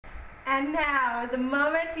And now, the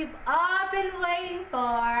moment you've all been waiting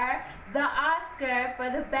for, the Oscar for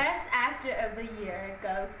the Best Actor of the Year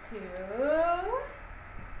goes to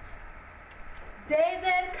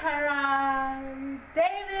David Carachure.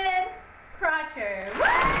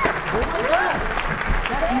 Oh my God!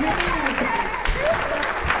 That's me!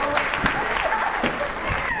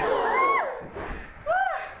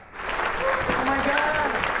 Oh my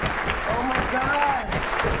God! Oh my God!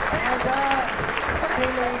 Oh my God! I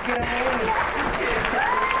can't let you get away!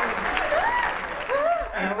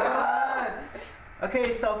 Oh my God! Okay,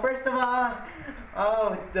 so first of all,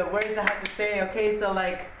 the words I have to say. Okay, so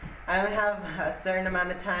like, I only have a certain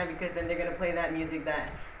amount of time because then they're gonna play that music that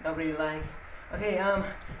nobody likes. Okay, I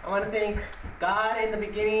want to thank God in the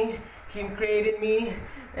beginning. He created me,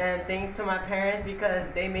 and thanks to my parents because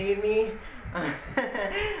they made me. Oh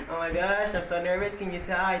my gosh, I'm so nervous. Can you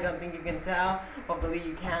tell? I don't think you can tell. Hopefully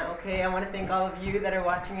you can't. Okay, I want to thank all of you that are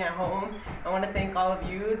watching at home. I want to thank all of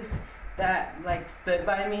you that like stood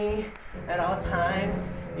by me at all times,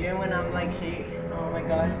 even when I'm like oh my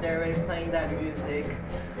gosh, they're already playing that music.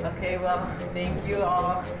 Okay, well, thank you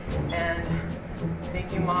all, and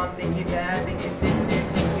thank you Mom, thank you Dad, thank you sisters,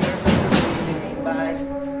 thank you everybody for believing me. Bye.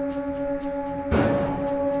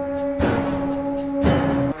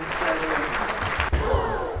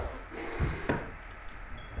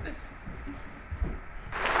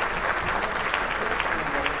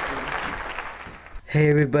 Hey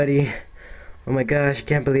everybody, oh my gosh, I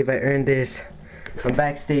can't believe I earned this. I'm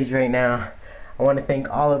backstage right now. I want to thank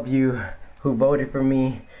all of you who voted for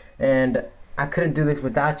me, and I couldn't do this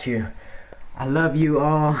without you. I love you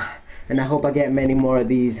all, and I hope I get many more of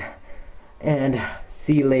these, and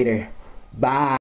see you later. Bye.